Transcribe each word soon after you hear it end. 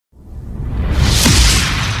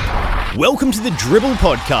Welcome to the Dribble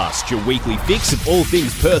Podcast, your weekly fix of all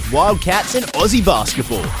things Perth Wildcats and Aussie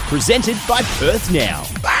basketball. Presented by Perth Now.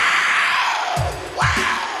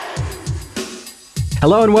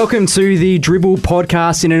 Hello and welcome to the Dribble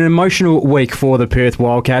Podcast. In an emotional week for the Perth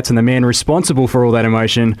Wildcats, and the man responsible for all that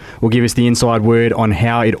emotion will give us the inside word on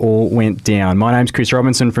how it all went down. My name's Chris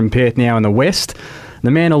Robinson from Perth Now in the West.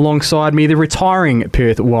 The man alongside me, the retiring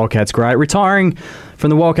Perth Wildcats great, retiring from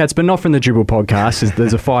the Wildcats, but not from the Dribble Podcast.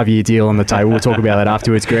 There's a 5-year deal on the table. We'll talk about that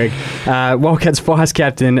afterwards, Greg. Wildcats vice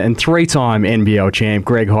captain and 3-time NBL champ,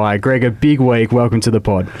 Greg High. Greg, a big week. Welcome to the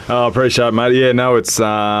pod. Oh, appreciate it, mate. Yeah, no, it's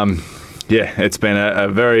it's been a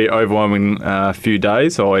very overwhelming few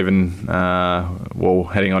days, or even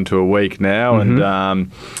heading on to a week now,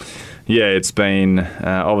 and. It's been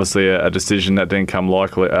obviously a decision that didn't come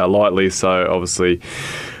lightly, so obviously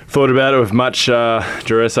thought about it with much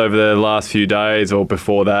duress over the last few days or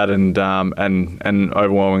before that, and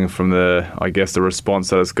overwhelming from the response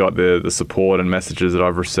that it's got, the support and messages that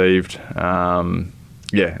I've received.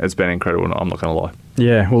 It's been incredible, I'm not going to lie.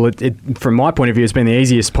 Yeah, well, it from my point of view, it's been the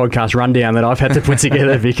easiest podcast rundown that I've had to put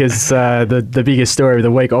together because the biggest story of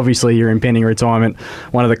the week, obviously, your impending retirement,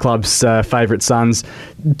 one of the club's favourite sons.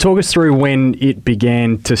 Talk us through when it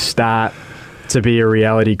began to start to be a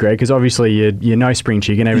reality, Greg, because obviously you're no spring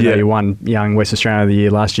chicken, even though you won Young West Australian of the Year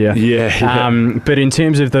last year. But in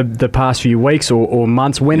terms of the past few weeks or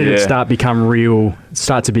months, when did it start to become real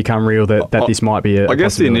that this might be a I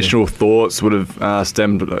guess the initial thoughts would have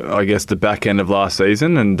stemmed, the back end of last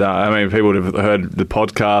season. And, people would have heard the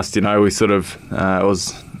podcast, we sort of, it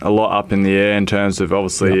was a lot up in the air in terms of,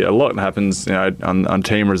 obviously, a lot happens, on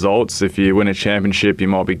team results. If you win a championship, you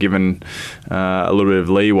might be given a little bit of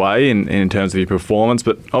leeway in terms of your performance.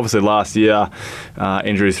 But obviously last year,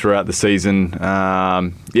 injuries throughout the season,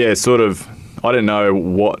 I didn't know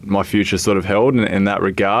what my future sort of held in that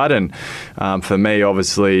regard. And for me,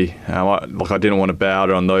 obviously, I didn't want to bow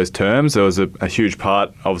out on those terms. There was a huge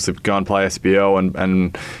part, obviously, go and play SBL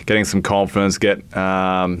and getting some confidence, get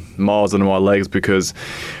miles under my legs, because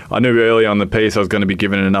I knew early on the piece I was going to be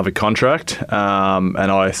given another contract. And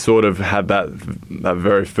I sort of had that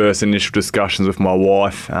very first initial discussions with my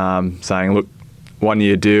wife, saying, look,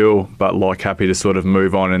 1-year deal, but happy to sort of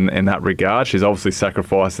move on in that regard. She's obviously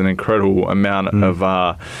sacrificed an incredible amount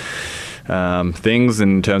of things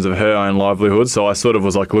in terms of her own livelihood. So I sort of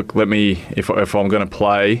was like, look, let me, if I'm going to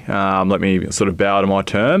play, let me sort of bow to my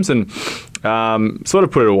terms, and sort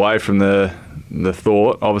of put it away from the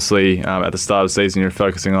thought. Obviously, at the start of the season, you're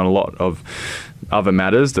focusing on a lot of other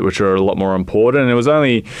matters which are a lot more important. And it was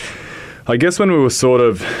only, I guess, when we were sort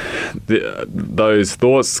of those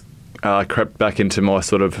thoughts crept back into my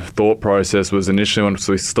sort of thought process was initially when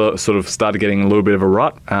we sort of started getting a little bit of a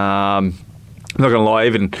rut. I'm not going to lie,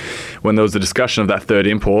 even when there was the discussion of that third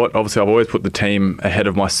import, obviously I've always put the team ahead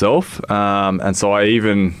of myself. And so I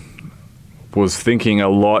even was thinking a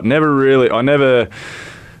lot. I never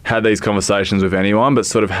had these conversations with anyone, but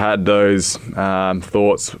sort of had those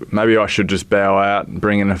thoughts, maybe I should just bow out,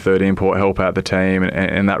 bring in a third import, help out the team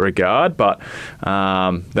in that regard. But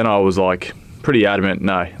then I was pretty adamant,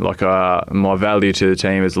 no. My value to the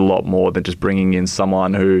team is a lot more than just bringing in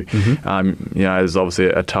someone who, is obviously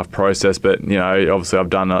a tough process. But obviously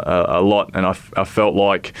I've done a lot, and I felt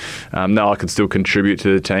like I could still contribute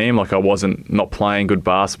to the team. I wasn't not playing good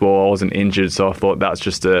basketball, I wasn't injured, so I thought that's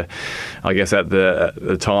just at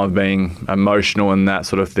the time of being emotional and that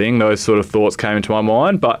sort of thing. Those sort of thoughts came into my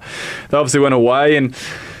mind, but they obviously went away. And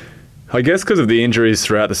I guess because of the injuries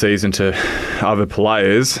throughout the season to other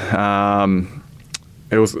players, the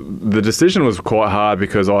decision was quite hard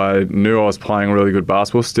because I knew I was playing really good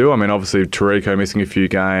basketball still. I mean, obviously Tariko missing a few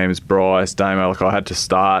games, Bryce, Damo, I had to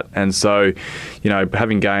start. And so,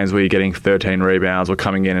 having games where you're getting 13 rebounds or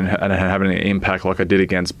coming in and having an impact like I did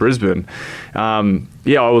against Brisbane, I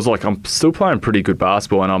was I'm still playing pretty good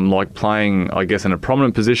basketball, and I'm playing, I guess, in a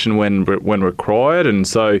prominent position when required. And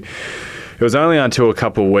so it was only until a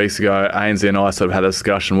couple of weeks ago, Ainsley and I sort of had a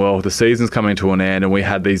discussion, well, the season's coming to an end, and we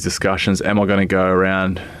had these discussions, am I going to go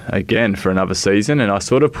around again for another season? And I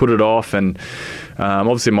sort of put it off, and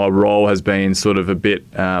obviously my role has been sort of a bit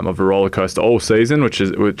of a roller coaster all season, which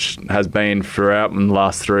has been throughout in the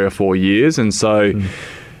last 3 or 4 years. And so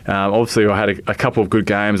obviously I had a couple of good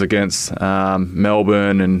games against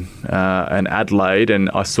Melbourne and Adelaide, and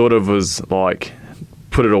I sort of was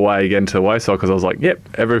put it away again to the wayside because I was yep,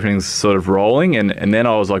 everything's sort of rolling. And then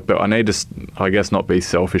I was but I need to, I guess, not be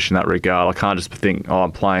selfish in that regard. I can't just think,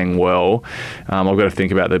 I'm playing well. I've got to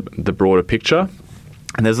think about the broader picture.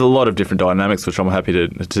 And there's a lot of different dynamics, which I'm happy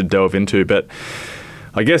to delve into. But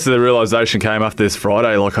I guess the realisation came after this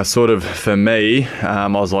Friday. Like for me, I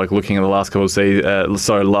was like looking at the last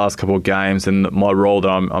couple of games and my role that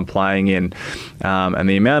I'm playing in, and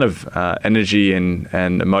the amount of energy and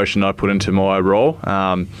emotion I put into my role.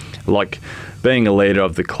 Like being a leader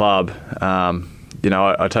of the club,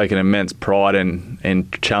 I take an immense pride in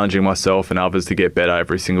challenging myself and others to get better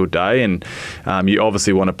every single day. And you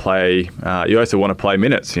obviously want to play. You also want to play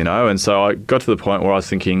minutes, And so I got to the point where I was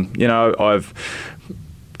thinking,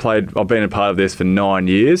 I've been a part of this for 9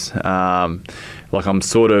 years. Like I'm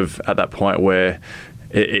sort of at that point where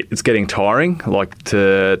it's getting tiring, like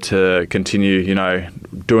to continue,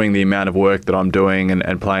 doing the amount of work that I'm doing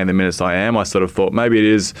and playing the minutes I am. I sort of thought maybe it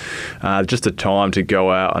is just a time to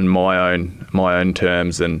go out on my own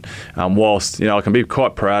terms. And whilst I can be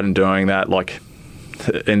quite proud in doing that,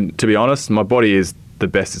 and to be honest, my body is the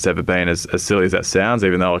best it's ever been, as silly as that sounds,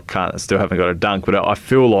 even though I still haven't got a dunk. But I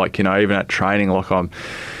feel like, even at training,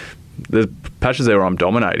 there's patches there where I'm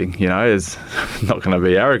dominating, is not going to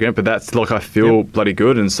be arrogant, but that's I feel bloody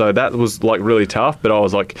good. And so that was really tough, but I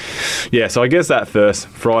was so I guess that first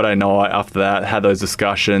Friday night after that, had those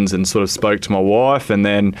discussions and sort of spoke to my wife. And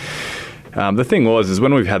then the thing is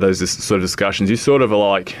when we've had those sort of discussions, you sort of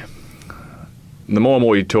are the more and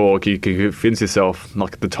more you talk, you can convince yourself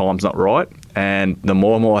the time's not right. And the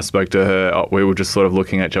more and more I spoke to her, we were just sort of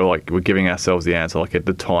looking at each other we're giving ourselves the answer,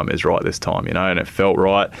 the time is right this time, and it felt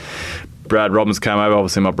right. Brad Robbins came over,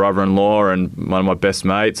 obviously my brother-in-law and one of my best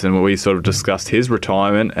mates, and we sort of discussed his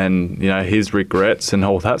retirement and, his regrets and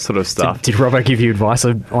all that sort of stuff. Did Robbo give you advice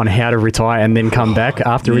on how to retire and then come back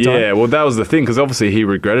after retirement? Yeah, well, that was the thing, because obviously he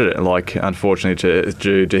regretted it, unfortunately,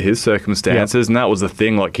 due to his circumstances. Yep. And that was the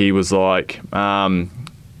thing, he was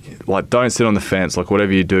don't sit on the fence,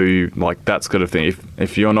 whatever you do, that sort of thing.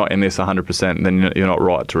 If you're not in this 100%, then you're not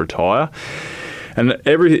right to retire. And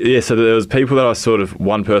so there was people that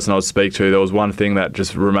one person I would speak to, there was one thing that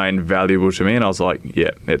just remained valuable to me, and I was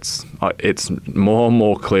it's more and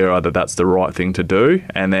more clearer that that's the right thing to do.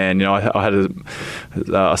 And then,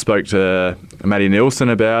 I spoke to Matty Nielsen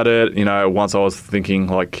about it, once I was thinking,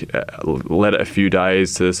 let it a few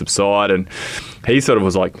days to subside, and he sort of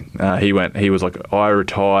was I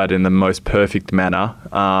retired in the most perfect manner.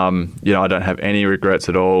 I don't have any regrets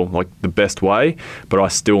at all, the best way, but I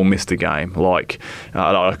still missed a game.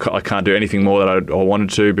 I can't do anything more that I wanted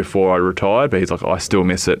to before I retired, but he's I still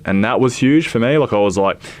miss it. And that was huge for me. I was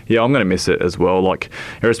yeah, I'm going to miss it as well.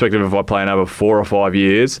 Irrespective if I play another 4 or 5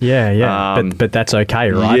 years. Yeah. But that's okay,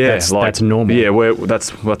 right? Yeah, that's normal. Yeah, that's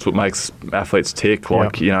what makes athletes tick.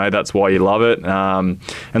 That's why you love it. And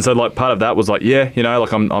so part of that was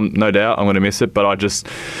I'm no doubt I'm going to miss it, but I just,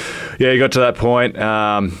 you got to that point.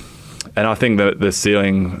 And I think that the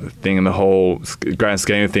ceiling thing and the whole grand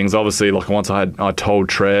scheme of things, obviously, once I told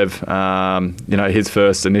Trev, his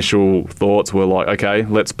first initial thoughts were okay,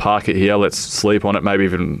 let's park it here, let's sleep on it, maybe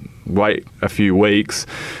even wait a few weeks.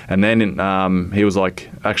 And then he was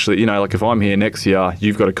actually, if I'm here next year,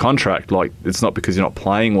 you've got a contract. It's not because you're not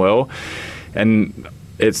playing well. And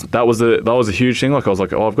that was a huge thing. I was I've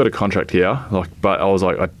got a contract here, but I was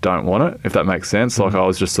I don't want it, if that makes sense. I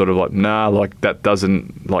was just sort of nah, that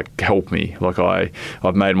doesn't help me.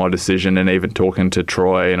 I've made my decision, and even talking to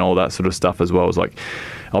Troy and all that sort of stuff as well.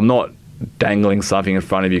 I'm not dangling something in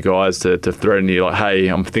front of you guys to threaten you, hey,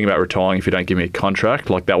 I'm thinking about retiring if you don't give me a contract.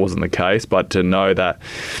 That wasn't the case, but to know that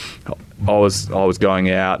I was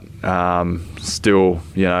going out, still,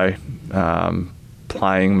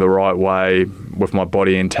 playing the right way with my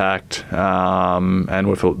body intact, and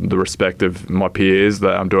with the respect of my peers,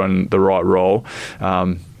 that I'm doing the right role.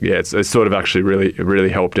 It's sort of actually really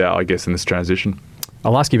helped out, I guess, in this transition.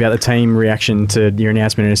 I'll ask you about the team reaction to your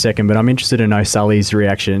announcement in a second, but I'm interested to know Sully's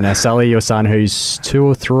reaction. Now, Sully, your son, who's 2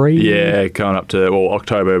 or 3? Yeah, going up to,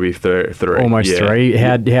 October will be 3. Almost 3.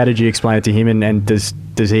 How did you explain it to him, and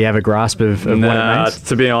does he have a grasp of what it means?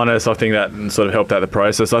 To be honest, I think that sort of helped out the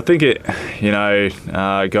process. I think it,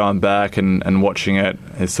 going back and watching it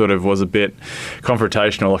sort of was a bit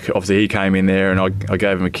confrontational. Obviously, he came in there and I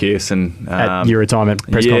gave him a kiss. And at your retirement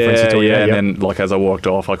press conference. And then as I walked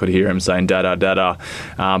off, I could hear him saying, "Dada, Dada."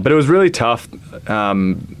 But it was really tough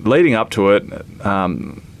leading up to it.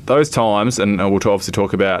 Those times, and we'll obviously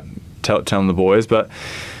talk about telling the boys, but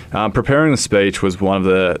preparing the speech was one of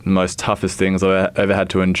the most toughest things I've ever had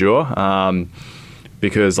to endure.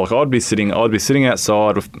 Because I'd be sitting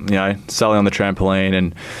outside with Sally on the trampoline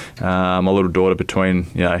and my little daughter between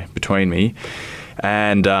me,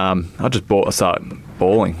 and I started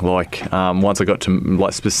bawling. Once I got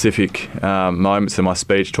to specific moments in my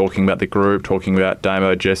speech, talking about the group, talking about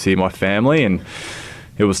Damo, Jesse, my family, and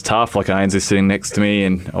it was tough. Like Ainsley sitting next to me,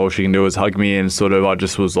 and all she can do is hug me, and sort of I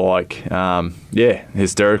just was like,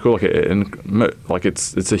 hysterical.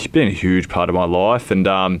 It's been a huge part of my life, and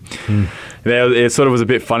it sort of was a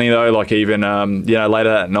bit funny though. Like even later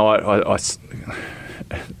that night,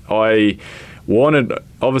 I wanted,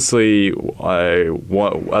 obviously,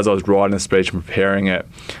 as I was writing the speech and preparing it,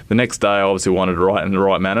 the next day I obviously wanted to write in the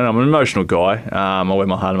right manner. I'm an emotional guy. I wear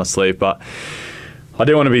my heart on my sleeve, but I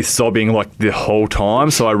didn't want to be sobbing like the whole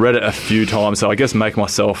time, so I read it a few times. So I guess make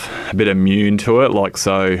myself a bit immune to it, like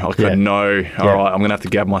so I could know. All right, I'm going to have to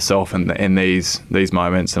gab myself in these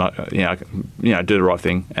moments, and I do the right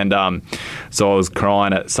thing. And so I was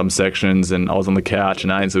crying at some sections, and I was on the couch,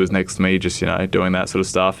 and Ainsley was next to me, just doing that sort of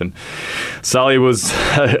stuff. And Sully was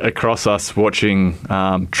across us watching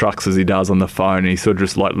trucks as he does on the phone, and he sort of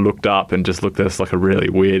just like looked up and just looked at us like a really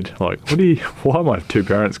weird, like, why are my two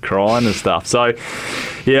parents crying and stuff? So.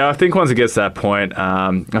 Yeah, I think once it gets to that point,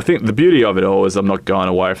 I think the beauty of it all is I'm not going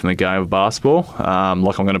away from the game of basketball.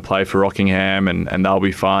 Like I'm going to play for Rockingham, and that'll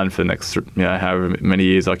be fine for the next, however many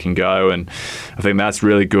years I can go. And I think that's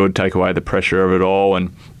really good, take away the pressure of it all.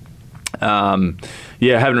 And I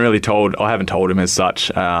haven't told him as such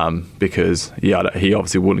because he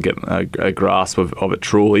obviously wouldn't get a grasp of it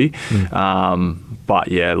truly. But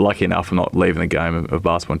yeah, lucky enough, I'm not leaving the game of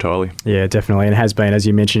basketball entirely. Yeah, definitely. And it has been, as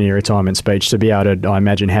you mentioned in your retirement speech, to be able to, I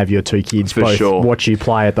imagine, have your two kids both watch you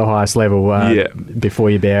play at the highest level before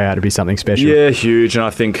you bow out to be something special. Yeah, huge. And I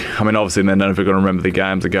think, obviously they're never going to remember the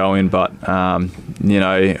games they're going, but,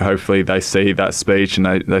 hopefully they see that speech and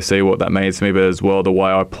they see what that means to me, but as well, the way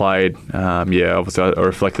I played, obviously I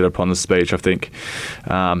reflected upon the speech. I think,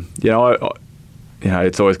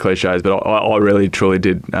 it's always cliches, but I really, truly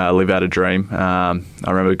did live out a dream. I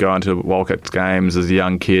remember going to Wildcats games as a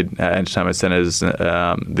young kid at entertainment centres,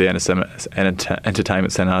 the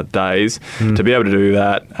entertainment centre days. To be able to do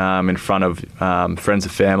that in front of friends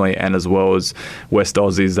and family, and as well as West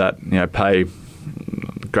Aussies that pay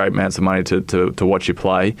great amounts of money to watch you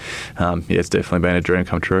play. It's definitely been a dream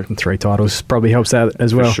come true. 3 titles probably helps out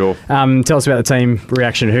as well. For sure. Tell us about the team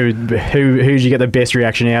reaction. Who did you get the best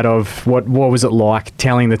reaction out of? What was it like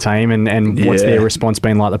telling the team, and what's their response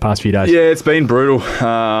been like the past few days? Yeah, it's been brutal.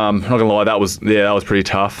 Not gonna lie, that was pretty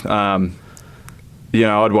tough. I'd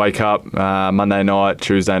wake up Monday night,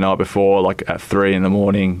 Tuesday night before, like at 3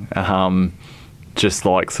 a.m, just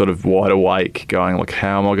like sort of wide awake, going like,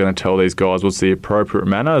 how am I going to tell these guys what's the appropriate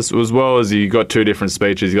manner? As well as you got 2 different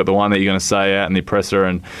speeches. You got the one that you're going to say out in the presser,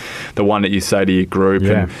 and the one that you say to your group,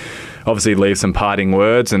 and obviously leave some parting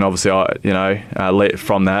words. And obviously,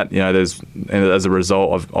 from that, there's, as a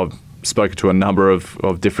result, I've spoken to a number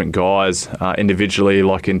of different guys individually,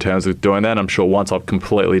 like in terms of doing that. I'm sure once I've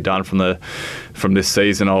completely done from this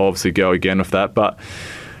season, I'll obviously go again with that. But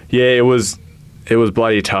yeah, it was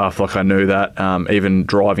bloody tough. Like I knew that. Even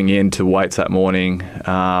driving into weights that morning,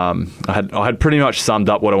 I had pretty much summed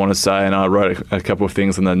up what I want to say, and I wrote a couple of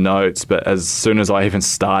things in the notes. But as soon as I even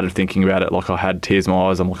started thinking about it, like I had tears in my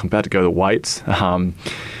eyes. I'm like, I'm about to go to weights.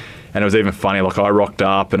 And it was even funny. Like I rocked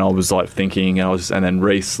up and I was like thinking, and then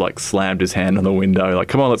Reese like slammed his hand on the window, like,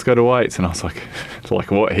 "Come on, let's go to weights." And I was like,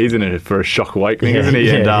 what? He's in it for a shock awakening, isn't he?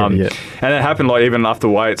 And it happened like even after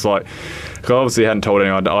weights, like. I obviously hadn't told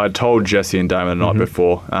anyone. I had told Jesse and Damon the night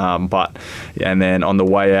before, and then on the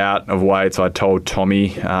way out of weights, I told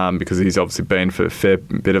Tommy because he's obviously been for a fair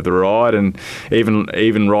bit of the ride, and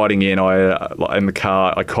even riding in the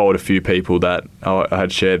car, I called a few people that I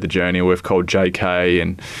had shared the journey with, called JK,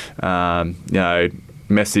 and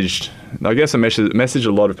messaged. I guess I messaged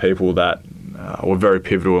a lot of people that were very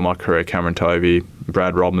pivotal in my career: Cameron Tovey,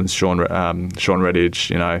 Brad Robbins, Sean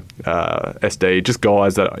Redditch, SD, just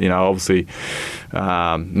guys that obviously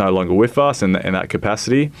no longer with us in that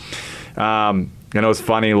capacity. And it was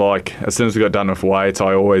funny, like, as soon as we got done with weights,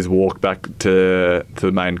 I always walked back to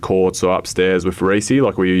the main courts or upstairs with Reese.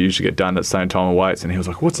 Like, we usually get done at the same time of weights. And he was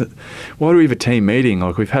like, why do we have a team meeting?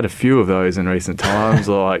 Like, we've had a few of those in recent times.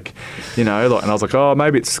 and I was like, oh,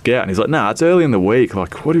 maybe it's Scout. And he's like, nah, it's early in the week.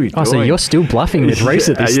 Like, what are we doing? Oh, so you're still bluffing with Reese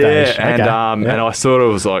at this stage. And I sort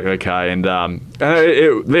of was like, okay. And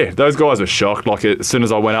those guys were shocked. Like, as soon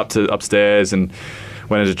as I went upstairs and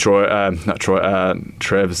went into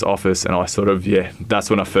Trev's office, and I sort of, that's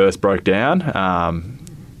when I first broke down,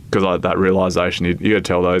 because that realisation, you got to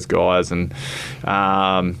tell those guys, and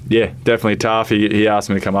definitely tough. He asked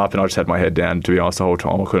me to come up, and I just had my head down, to be honest, the whole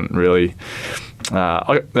time. I couldn't really,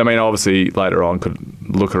 obviously later on could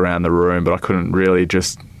look around the room, but I couldn't really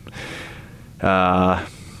just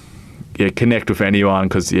connect with anyone,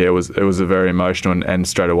 because it was a very emotional and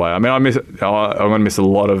straight away. I'm going to miss a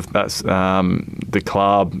lot of that, the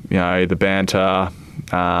club, the banter,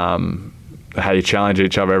 how you challenge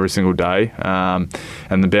each other every single day, and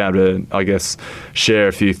then be able to, I guess, share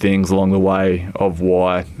a few things along the way of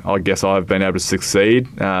why I guess I've been able to succeed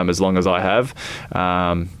as long as I have.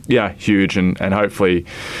 Huge, and hopefully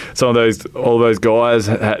all those guys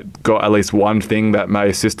got at least one thing that may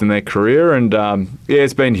assist in their career. And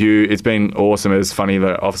it's been huge. It's been awesome. It's funny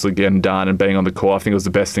that obviously getting done and being on the court, I think it was the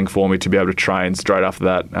best thing for me to be able to train straight after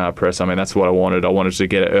that press. I mean, that's what I wanted. I wanted to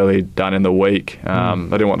get it early, done in the week. I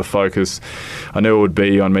didn't want the focus. I knew it would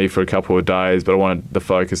be on me for a couple of days, but I wanted the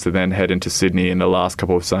focus to then head into Sydney in the last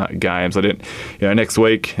couple of games. I didn't, next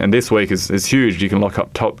week and this week is huge. You can lock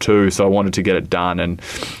up top 2, so I wanted to get it done. And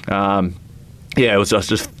it was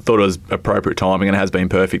just thought it was appropriate timing, and it has been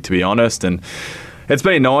perfect, to be honest. And it's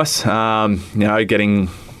been nice, getting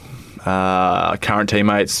current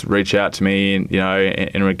teammates reach out to me,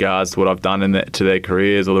 in regards to what I've done to their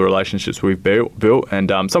careers or the relationships we've built. And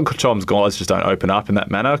sometimes guys just don't open up in that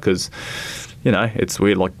manner because, it's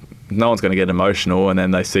weird. Like, no one's going to get emotional, and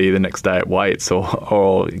then they see you the next day at weights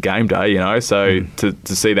or game day, So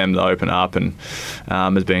to see them open up and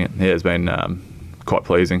has been quite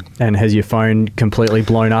pleasing. And has your phone completely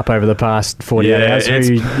blown up over the past 48 hours?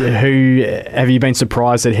 Who have you been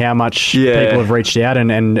surprised at how much people have reached out,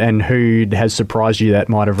 and who has surprised you that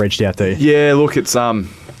might have reached out to you? Yeah, look, it's I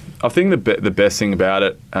think the best thing about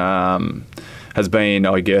it has been,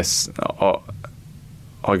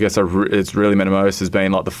 it's really meant most has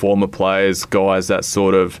been like the former players, guys that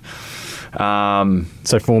sort of.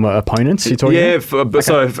 So former opponents you're talking about? Okay.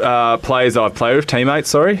 So players I've played with, teammates,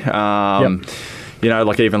 sorry.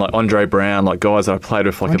 Like even like Andre Brown, like guys that I played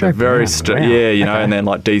with, like at the very and then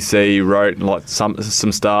like DC wrote like some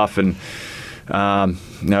stuff, and I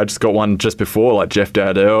just got one just before, like Jeff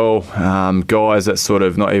Dowdell, guys that sort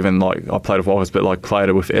of not even like I played with Walkers, but like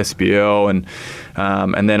played with SBL,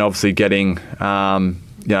 and then obviously getting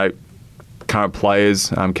current players,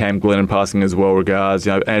 Cam Glennon passing as well regards,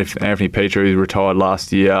 Anthony Petrie, who retired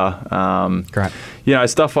last year. Great.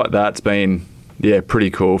 Stuff like that's been pretty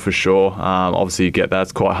cool for sure. Obviously you get that,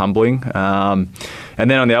 it's quite humbling. And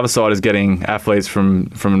then on the other side is getting athletes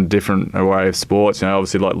from different array of sports.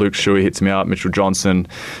 Obviously like Luke Shuey hits me up, Mitchell Johnson,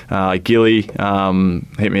 Gilly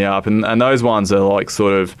hit me up, and those ones are like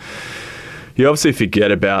sort of, you obviously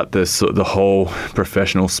forget about the whole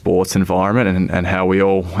professional sports environment and how we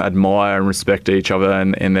all admire and respect each other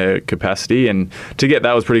in their capacity. And to get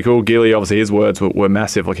that was pretty cool. Gilly, obviously, his words were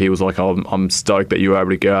massive. Like he was like, I'm stoked that you were able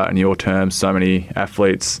to go out in your terms. So many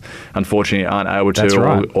athletes, unfortunately, aren't able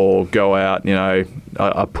to or go out,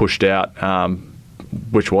 are pushed out,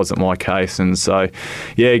 which wasn't my case. And so,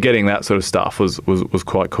 getting that sort of stuff was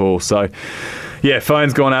quite cool. So,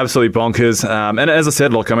 phone's gone absolutely bonkers. And as I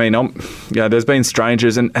said, look, I mean, there's been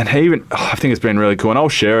strangers, and even I think it's been really cool, and I'll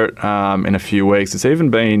share it in a few weeks. It's even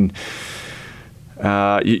been,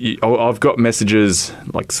 I've got messages,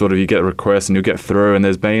 like sort of you get a request and you'll get through, and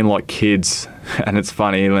there's been like kids, and it's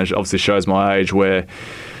funny, and it obviously shows my age where,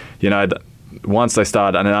 once they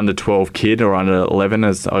start an under 12 kid or under 11,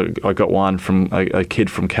 as I got one from a kid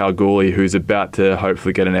from Kalgoorlie who's about to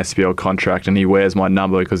hopefully get an SPL contract, and he wears my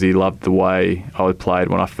number because he loved the way I played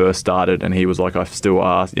when I first started, and he was like, I still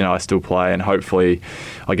play, and hopefully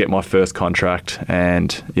I get my first contract,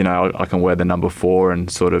 and I can wear the number 4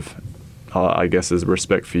 and sort of, I guess, as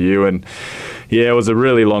respect for you. And it was a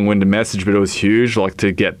really long-winded message, but it was huge, like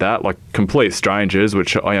to get that, like complete strangers,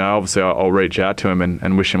 which obviously I'll reach out to him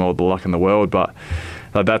and wish him all the luck in the world, but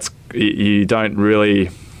that's, you don't really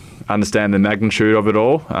understand the magnitude of it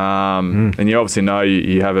all, and you obviously know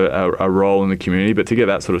you have a role in the community, but to get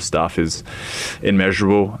that sort of stuff is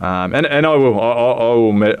immeasurable. And I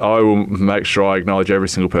will make sure I acknowledge every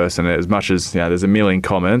single person, as much as there's a million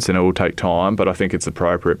comments, and it will take time, but I think it's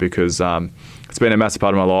appropriate because it's been a massive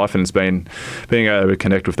part of my life, and it's been being able to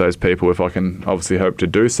connect with those people if I can obviously hope to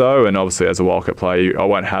do so. And obviously as a Wildcat player, I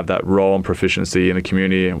won't have that role and proficiency in the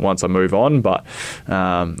community once I move on, but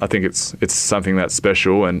I think it's something that's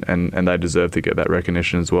special, and they deserve to get that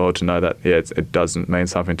recognition as well, to know that it doesn't mean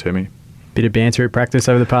something to me. Bit of banter at practice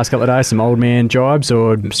over the past couple of days, some old man jibes,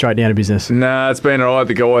 or straight down to business? Nah, it's been all right.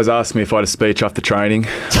 The guys asked me if I had a speech after training,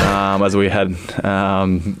 as we had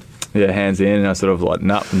hands in, and I sort of like,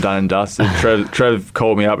 nah, I'm done and dusted. Trev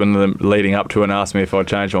called me up in the leading up to it and asked me if I'd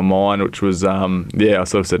changed my mind, which was, I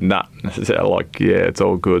sort of said, nah. It's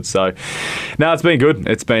all good. So, no, it's been good.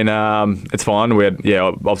 It's been, it's fine. We had,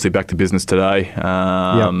 obviously back to business today,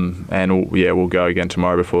 and we'll go again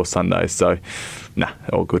tomorrow before Sunday. So,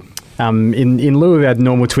 all good. In lieu of our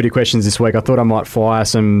normal Twitter questions this week, I thought I might fire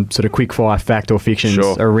some sort of quick fire fact or fictions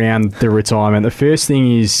around the retirement. The first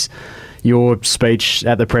thing is, your speech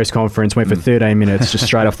at the press conference went for 13 minutes, just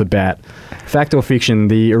straight off the bat. Fact or fiction,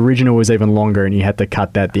 the original was even longer and you had to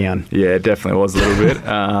cut that down. Yeah, it definitely was a little bit.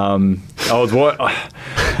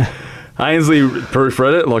 Ainsley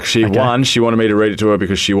proofread it. Like, she won. She wanted me to read it to her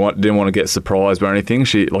because she didn't want to get surprised by anything.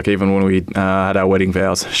 She, like, even when we had our wedding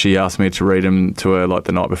vows, she asked me to read them to her like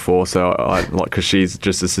the night before. So because she's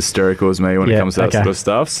just as hysterical as me when it comes to that sort of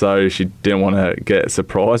stuff. So she didn't want to get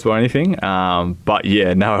surprised by anything. But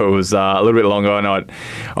yeah, no, it was a little bit longer, and I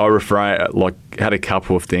had a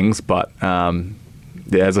couple of things, but.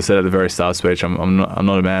 Yeah, as I said at the very start of the speech, I'm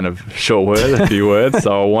not a man of short words, a few words.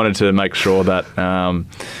 So I wanted to make sure that.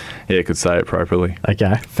 Could say it properly.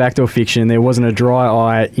 Okay. Fact or fiction, there wasn't a dry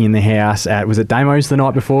eye in the house was it Damo's the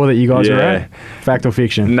night before that you guys were at? Fact or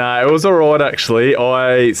fiction? No, it was all right, actually.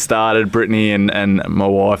 I started, Brittany and my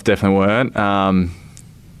wife definitely weren't.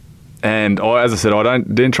 And as I said,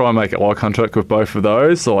 didn't try and make eye contact with both of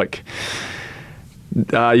those. Like,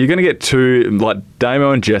 you're going to get two, like,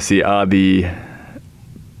 Damo and Jesse are the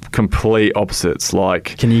complete opposites.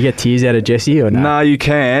 Like, can you get tears out of Jesse or no? No, you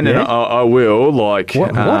can, and I will. Like,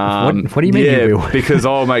 what do you mean you will? Because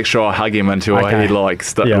I'll make sure I hug him until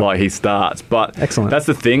he starts. But excellent. That's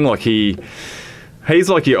the thing. Like, he's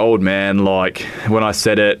like your old man. Like, when I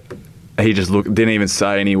said it, he just didn't even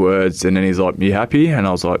say any words, and then he's like, "You happy?" And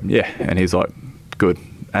I was like, "Yeah," and he's like, "Good,"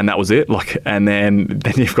 and that was it. Like, and then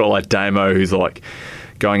you've got like Damo, who's like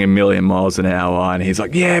going a million miles an hour, and he's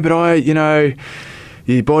like, "Yeah, but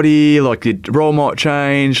your body, like, your role might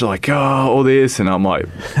change, like, all this." And I'm like,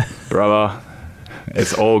 brother,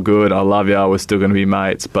 it's all good. I love you. We're still going to be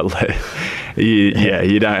mates. But,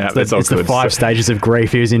 you don't have... It's all good. It's the 5 stages of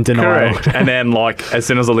grief. He was in denial. Correct. And then, like, as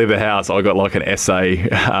soon as I leave the house, I got, like, an essay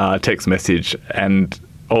text message, and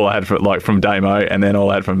all I had from Damo, and then all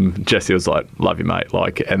I had from Jesse was like, "Love you, mate,"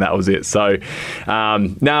 like, and that was it. So, it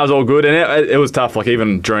was all good, and it was tough. Like,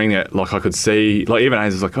 even during it, like, I could see, like, even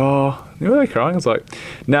Hayes was like, "Oh, were they crying?" I was like,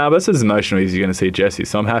 "No, but that's as emotional as you're going to see Jesse."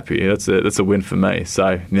 So I'm happy. That's a win for me.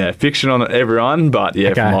 So yeah, fiction on everyone, but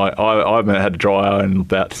yeah, I haven't had a dry eye in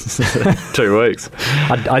about 2 weeks.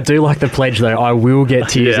 I do like the pledge though. I will get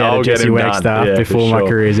tears out of Jesse Wagstaff before my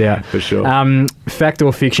career's out. For sure. Fact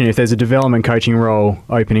or fiction? If there's a development coaching role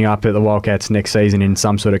opening up at the Wildcats next season in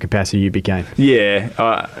some sort of capacity, you became. Yeah,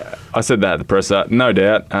 I said that at the presser, no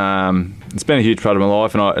doubt. It's been a huge part of my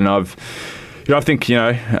life, and I think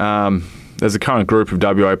there's a current group of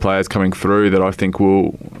WA players coming through that I think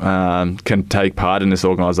can take part in this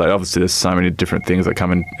organisation. Obviously, there's so many different things that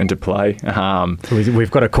come into play.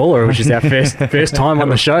 We've got a caller, which is our first time on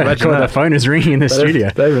the show. The phone is ringing in the studio.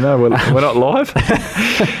 They even know we're not live.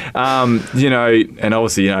 And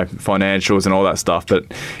obviously, financials and all that stuff. But,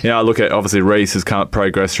 I look at, obviously, Reece has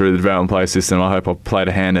progressed through the development player system. I hope I've played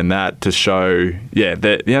a hand in that to show,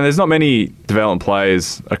 that, there's not many development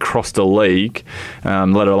players across the league,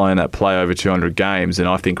 let alone that play over 200 games, and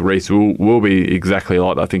I think Reece will be exactly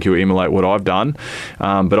like that. I think he'll emulate what I've done,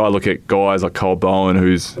 but I look at guys like Cole Bowen,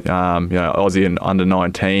 who's Aussie and under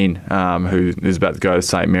 19, who is about to go to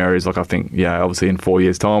St Mary's. Like, I think obviously in 4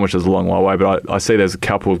 years' time, which is a long way away, but I see there's a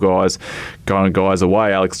couple of guys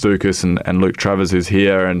away, Alex Dukas and Luke Travers, who's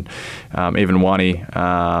here, and even Wani,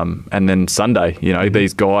 and then Sunday.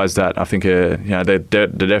 These guys that I think are they're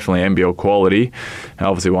definitely NBL quality.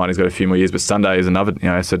 Obviously, Wani's got a few more years, but Sunday is another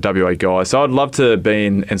so WA guy. So I'd love to be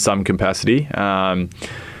in some capacity.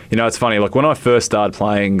 It's funny, like, when I first started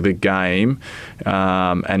playing the game,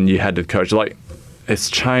 and you had to coach, like, it's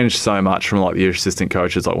changed so much from, like, the assistant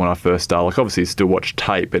coaches, like, when I first started. Like, obviously you still watch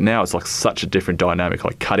tape, but now it's like such a different dynamic,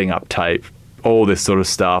 like cutting up tape, all this sort of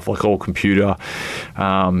stuff, like all computer,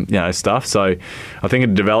 stuff. So I think a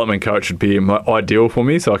development coach would be ideal for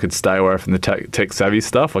me, so I could stay away from the tech savvy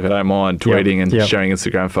stuff. Like, I don't mind tweeting and sharing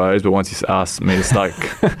Instagram photos, but once you ask me to start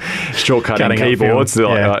shortcutting keyboards,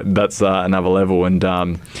 that's another level.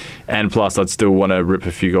 And plus, I'd still want to rip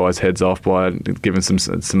a few guys' heads off by giving some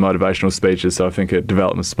motivational speeches. So I think a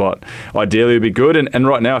development spot ideally would be good. And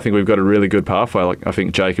right now, I think we've got a really good pathway. Like, I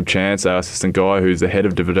think Jacob Chance, our assistant guy, who's the head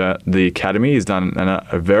of the academy, has done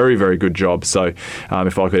a very, very good job. So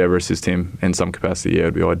if I could ever assist him in some capacity, it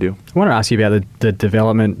would be ideal. I want to ask you about the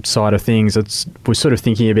development side of things. We're sort of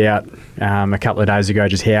thinking about a couple of days ago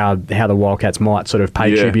just how the Wildcats might sort of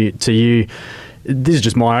pay tribute to you. This is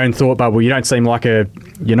just my own thought bubble. You don't seem like you're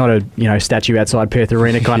not a statue outside Perth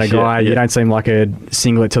Arena kind of guy. You don't seem like a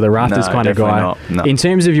singlet to the rafters kind of guy. Not. No. In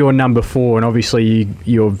terms of your number 4, and obviously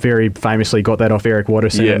you're very famously got that off Eric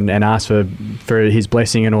Watterson and asked for his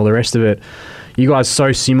blessing and all the rest of it. You guys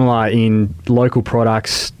so similar in local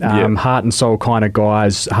products, heart and soul kind of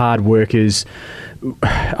guys, hard workers.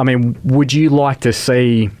 I mean, would you like to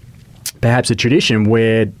see perhaps a tradition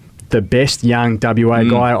where the best young WA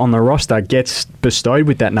guy on the roster gets bestowed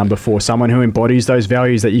with that number 4, someone who embodies those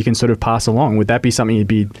values that you can sort of pass along. Would that be something you'd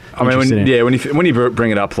be interested in? When you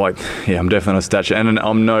bring it up, like, I'm definitely on a stature, and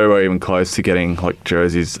I'm nowhere even close to getting like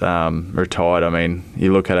jerseys retired. I mean,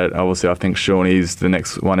 you look at it, obviously I think Shawnee's the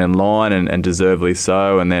next one in line, and deservedly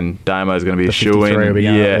so, and then Damo's going to be a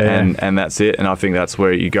shoe-in, and that's it, and I think that's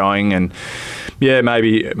where you're going, and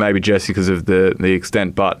maybe Jesse because of the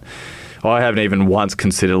extent, but I haven't even once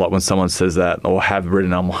considered, like, when someone says that or have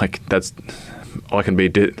written, I'm like, I can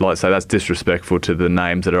be say that's disrespectful to the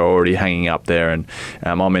names that are already hanging up there, and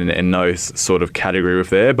I'm in no sort of category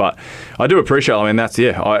with there. But I do appreciate. I mean,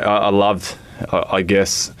 I loved. I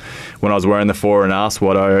guess when I was wearing the 4 and asked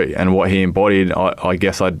Watto and what he embodied, I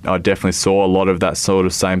guess I definitely saw a lot of that sort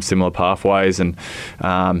of similar pathways, and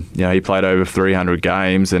he played over 300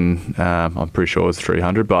 games, and I'm pretty sure it was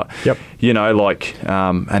 300, but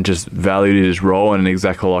and just valued his role and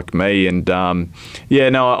exactly like me, and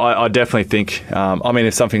I definitely think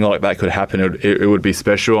if something like that could happen, it would be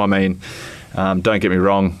special. I mean, don't get me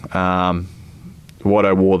wrong.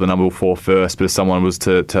 Watto wore the number 4 first, but if someone was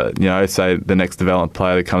to say the next development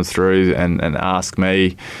player that comes through and ask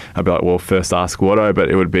me, I'd be like, well, first ask Watto, but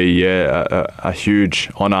it would be a huge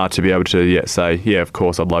honour to be able to say, of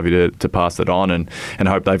course, I'd love you to pass it on, and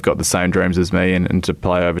hope they've got the same dreams as me, and to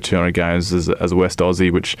play over 200 games as a West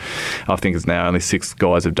Aussie, which I think is now only 6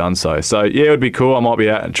 guys have done so. So it would be cool. I might be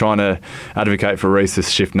out trying to advocate for Reece to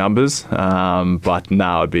shift numbers, but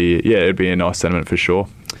no, it'd be a nice sentiment for sure.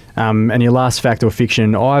 And your last fact or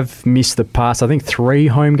fiction, I've missed the past, I think, 3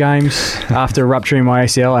 home games after rupturing my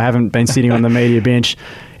ACL. I haven't been sitting on the media bench.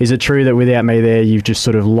 Is it true that without me there, you've just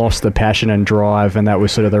sort of lost the passion and drive, and that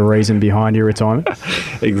was sort of the reason behind your retirement?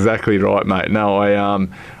 Exactly right, mate. No, I'm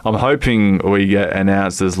hoping we get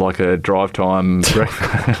announced as like a drive time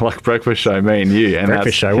breakfast show, me and you. And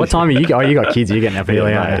breakfast show. What time are you? Oh, you got kids. You're getting up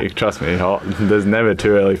early, aren't you? Trust me, there's never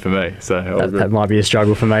too early for me. So that might be a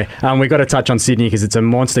struggle for me. We've got to touch on Sydney because it's a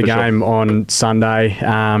monster game on Sunday.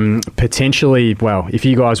 Potentially, well, if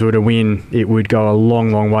you guys were to win, it would go a long,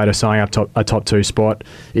 long way to signing up a top 2 spot.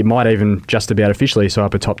 It might even just about officially sign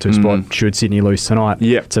up a top 2 spot should Sydney lose tonight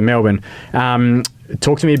to Melbourne.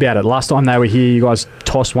 Talk to me about it. Last time they were here, you guys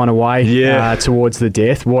tossed one away towards the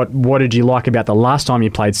death. What did you like about the last time you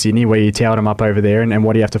played Sydney, where you towed them up over there, and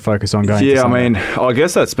what do you have to focus on going? Yeah, I mean, I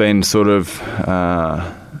guess that's been sort of.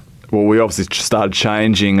 We obviously started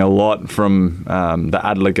changing a lot from the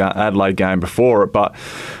Adelaide game before it, but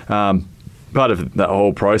part of that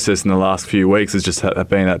whole process in the last few weeks has just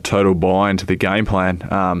been that total buy into the game plan.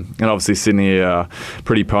 And obviously Sydney are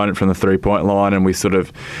pretty potent from the 3-point line, and we sort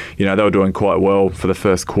of, they were doing quite well for the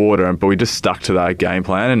first quarter, but we just stuck to that game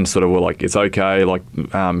plan and sort of were like, it's okay, like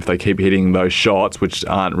if they keep hitting those shots, which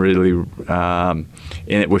aren't really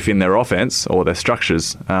within their offense or their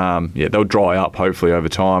structures, they'll dry up hopefully over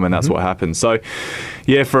time, and that's what happens. So,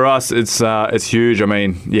 for us, it's huge. I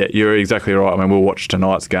mean, you're exactly right. I mean, we'll watch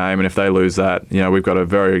tonight's game, and if they lose that, we've got a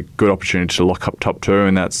very good opportunity to lock up top 2,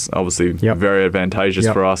 and that's obviously very advantageous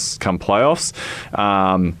for us come playoffs.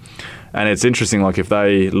 And it's interesting, like if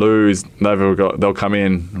they lose, they'll come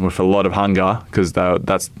in with a lot of hunger because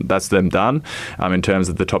that's them done in terms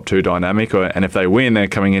of the top 2 dynamic. And if they win, they're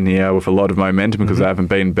coming in here with a lot of momentum because they haven't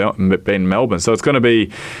been Melbourne. So it's going to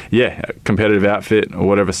be, a competitive outfit or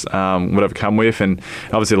whatever come with. And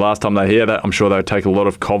obviously last time they're here, I'm sure they'll take a lot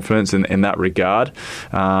of confidence in that regard,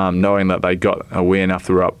 knowing that they got a win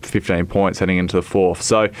after we're up 15 points heading into the 4th.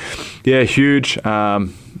 So, huge.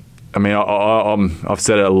 I mean, I've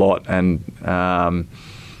said it a lot, and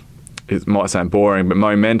it might sound boring, but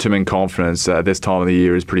momentum and confidence at this time of the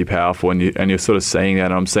year is pretty powerful, and you're sort of seeing that.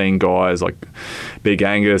 And I'm seeing guys like Big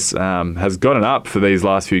Angus has gotten up for these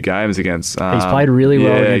last few games against. He's played really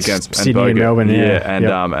well against Sydney and Melbourne.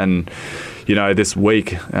 And this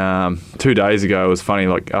week, 2 days ago, it was funny.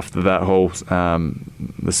 Like after that whole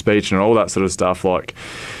the speech and all that sort of stuff, like.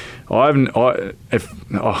 I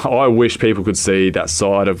wish people could see that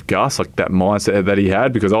side of Gus, like that mindset that he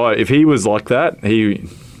had, because if he was like that, he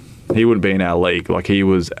wouldn't be in our league. Like he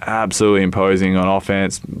was absolutely imposing on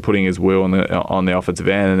offense, putting his will on the offensive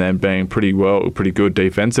end, and then being pretty good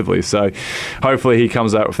defensively. So hopefully he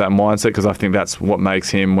comes out with that mindset, because I think that's what makes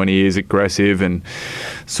him, when he is aggressive and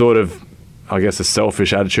sort of, I guess, a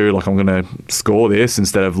selfish attitude, like I'm going to score this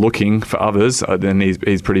instead of looking for others, then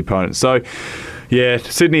he's pretty potent. So.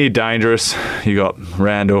 Sydney dangerous. You got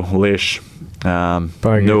Randall, Lish,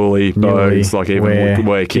 Newley, Bogues, like even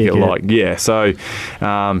where kick it like. So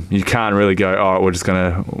you can't really go, all right, we're just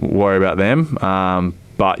going to worry about them.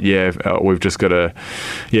 But we've just got to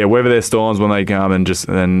weather their storms when they come and just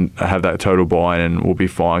then have that total buy-in, and we'll be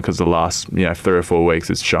fine, because the last 3 or 4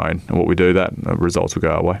 weeks it's shown, and what we do, that results will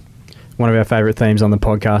go our way. One of our favourite themes on the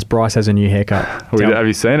podcast, Bryce has a new haircut. Have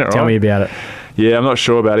you seen it? Tell me about it. Yeah, I'm not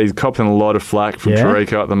sure about it. He's copping a lot of flack from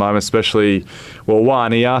Tariko at the moment, especially,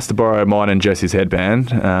 one, he asked to borrow mine and Jesse's headband,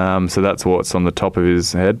 so that's what's on the top of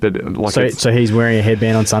his head. But so he's wearing a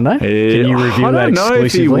headband on Sunday? Can you review that exclusively? I don't know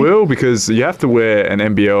if he will, because you have to wear an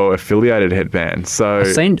NBL affiliated headband. So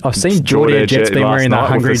I've seen Geordie Jet's been wearing the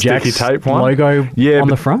Hungry Jacks logo on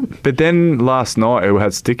the front. But then last night it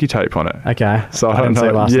had sticky tape on it. Okay. So I don't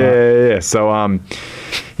know. Yeah. So I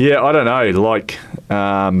don't know.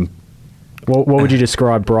 What would you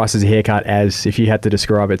describe Bryce's haircut as, if you had to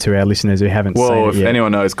describe it to our listeners who haven't seen it yet? Well, if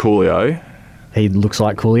anyone knows Coolio, he looks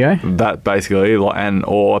like Coolio. That basically,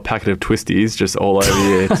 or a packet of twisties just all over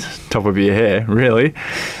your top of your hair, really.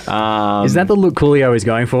 Is that the look Coolio is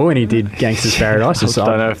going for when he did Gangster's Paradise? I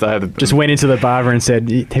don't know if they just went into the barber and said,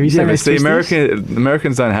 "Have you seen those twisties?"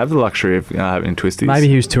 Americans don't have the luxury of having twisties. Maybe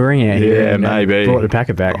he was touring out here. Yeah, maybe. Brought the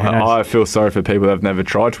packet back. I feel sorry for people that have never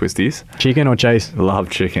tried twisties. Chicken or cheese? Love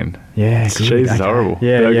chicken. Yeah, cheese is horrible.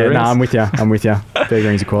 Yeah. No, I'm with you. Bear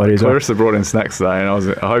Greens are quality as well. Clarissa brought in snacks today, and I was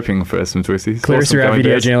hoping for some twisties. Clarissa, our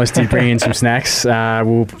video journalist, did bring in some snacks.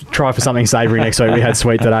 We'll try for something savoury next week. We had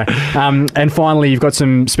sweet today. And finally, you've got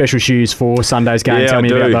some special shoes for Sunday's game. Tell me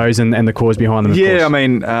about those and the cause behind them. Yeah, I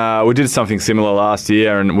mean, we did something similar last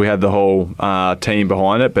year, and we had the whole team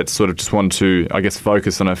behind it, but sort of just wanted to, I guess,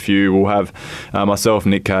 focus on a few. We'll have myself,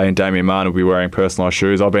 Nick Kay, and Damien Martin will be wearing personalised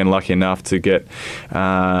shoes. I've been lucky enough to get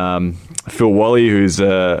Phil Wally, who's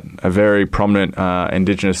a very prominent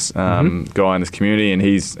Indigenous guy in this community, and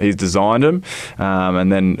he's designed them.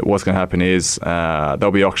 And then what's going to happen is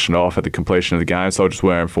they'll be auctioned off at the completion of the game, so I'll just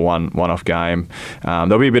wear them for one-off game.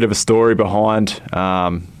 There'll be a bit of a story behind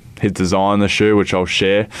his design, the shoe, which I'll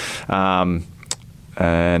share.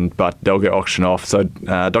 But they'll get auctioned off. So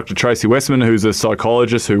Dr. Tracy Westman, who's a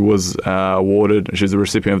psychologist who was awarded, she's a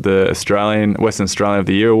recipient of the Western Australian of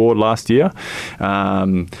the Year award last year.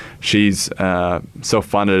 She's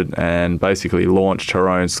self-funded and basically launched her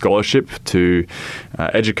own scholarship to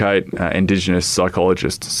educate Indigenous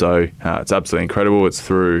psychologists. So it's absolutely incredible. It's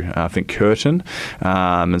through, I think, Curtin.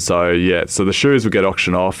 So the shoes will get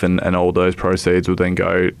auctioned off, and all those proceeds will then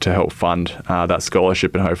go to help fund that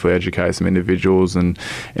scholarship and hopefully educate some individuals, and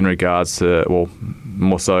in regards to,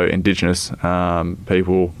 more so Indigenous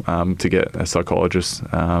people, to get a psychologist,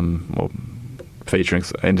 featuring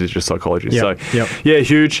Indigenous psychology.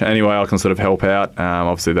 Huge. Anyway, I can sort of help out.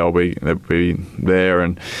 Obviously, they'll be there,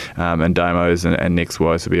 and Damo's and Nick's will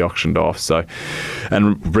also be auctioned off. So,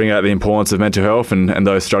 and bring out the importance of mental health and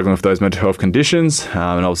those struggling with those mental health conditions,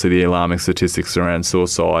 and obviously the alarming statistics around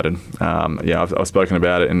suicide. And I've spoken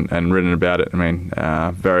about it and written about it. I mean,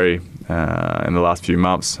 in the last few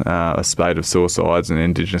months, a spate of suicides in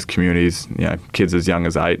Indigenous communities, kids as young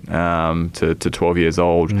as 8 to 12 years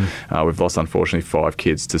old. We've lost, unfortunately, 5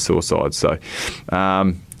 kids to suicide. So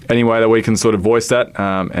any way that we can sort of voice that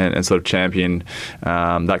and sort of champion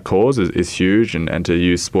that cause is huge, and to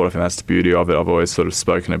use sport, I think that's the beauty of it. I've always sort of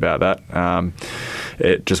spoken about that.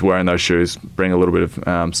 Just wearing those shoes bring a little bit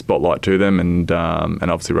of spotlight to them, and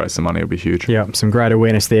obviously raise some money will be huge. Yeah, some great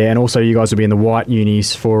awareness there, and also you guys will be in the white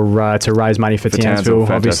unis for to raise money for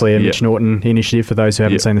Townsville. Obviously, a Mitch Norton initiative. For those who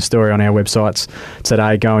haven't seen the story on our websites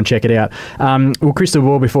today, go and check it out. Crystal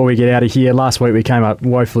ball, before we get out of here, last week we came up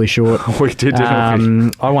woefully short. We did.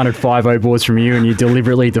 I wanted 5-0 boards from you, and you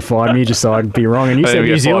deliberately defied me just so I'd be wrong. And you said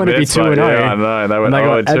New Zealand would be 2-0. Yeah, I know. They went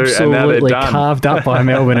 0-2, absolutely carved up by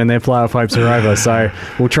Melbourne, and their playoff hopes are over. So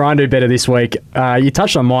we'll try and do better this week. You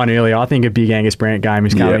touched on mine earlier. I think a big Angus Brandt game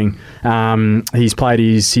is coming. He played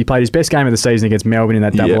his best game of the season against Melbourne in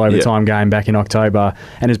that double overtime game back in October,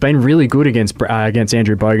 and has been really good against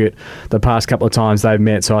Andrew Bogut the past couple of times they've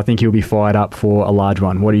met. So I think he'll be fired up for a large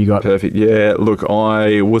one. What do you got? Perfect. Yeah, look,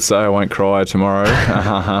 I would say I won't cry tomorrow,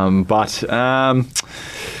 but I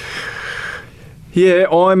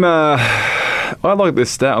like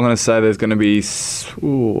this stat. I'm going to say there's going to be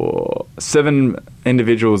 7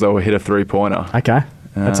 individuals that will hit a 3-pointer. Okay.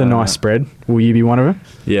 That's a nice spread. Will you be one of them?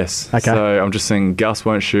 Yes. Okay. So I'm just saying Gus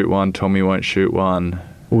won't shoot one, Tommy won't shoot one.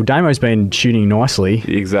 Well, Damo's been shooting nicely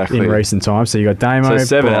in recent times. So you got Damo, so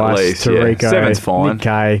 7 Bryce, at least. Tariko, 7's fine. Nick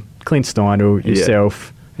Kay, Clint Steindl,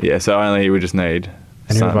 yourself. Yeah, so only we just need...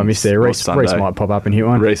 And who have I missed there? Reece might pop up and hit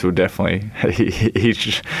one. Reece will definitely.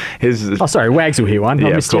 Wags will hit one. Yeah,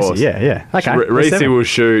 I missed of course. Jesse. Yeah. Okay. Reece will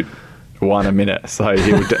shoot 1 a minute, so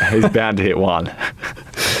he's bound to hit one.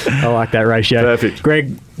 I like that ratio. Perfect.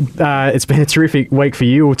 Greg, it's been a terrific week for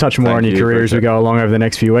you. We'll touch more on your career as we go along over the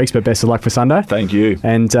next few weeks, but best of luck for Sunday. Thank you.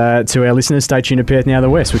 And to our listeners, stay tuned to Perth Now the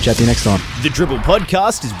West. We'll chat to you next time. The Dribble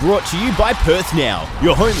Podcast is brought to you by Perth Now,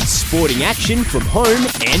 your home of sporting action from home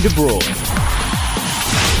and abroad.